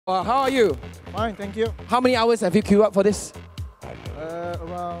How are you? Fine, thank you. How many hours have you queued up for this?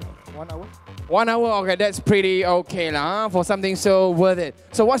 Around 1 hour. 1 hour? Okay, that's pretty okay lah, for something so worth it.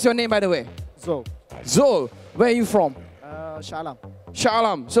 So what's your name, by the way? Zo. Zul. Where are you from? Shah Alam. Shah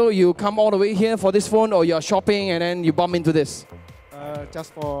Alam. So you come all the way here for this phone, or you're shopping and then you bump into this?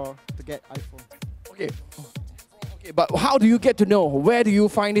 Just to get iPhone. Okay. Okay, but how do you get to know? Where do you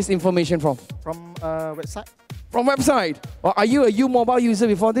find this information from? From website? From website. Or are you a U-Mobile user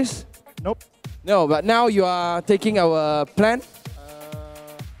before this? Nope. No, but now you are taking our plan?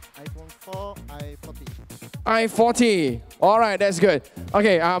 iPhone 4, i40. i40. All right, that's good.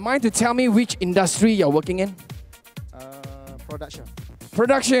 Okay, mind to tell me which industry you're working in? Production.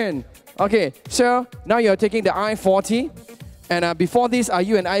 Production. Okay, so now you're taking the i40. And before this, are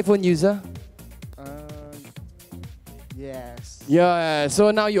you an iPhone user? Yes. Yeah,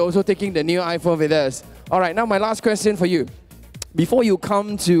 so now you're also taking the new iPhone with us. All right, now my last question for you. Before you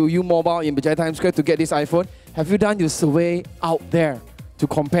come to U-Mobile in Berjaya Times Square to get this iPhone, have you done your survey out there to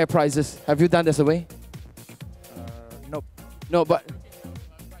compare prices? Have you done the survey? Nope. No, but...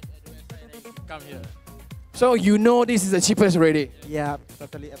 Come here. So you know this is the cheapest already? Yeah,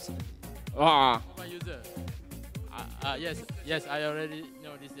 totally, absolutely. Ah. My user. Yes, I already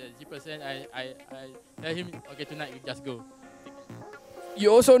know this is 10%. I tell him, okay, tonight we just go.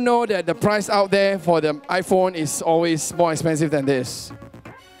 You also know that the price out there for the iPhone is always more expensive than this.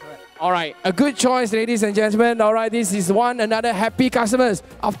 Correct. All right, a good choice, ladies and gentlemen. All right, this is another happy customers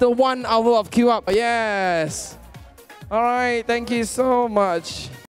after 1 hour of queue up. Yes. All right, thank you so much.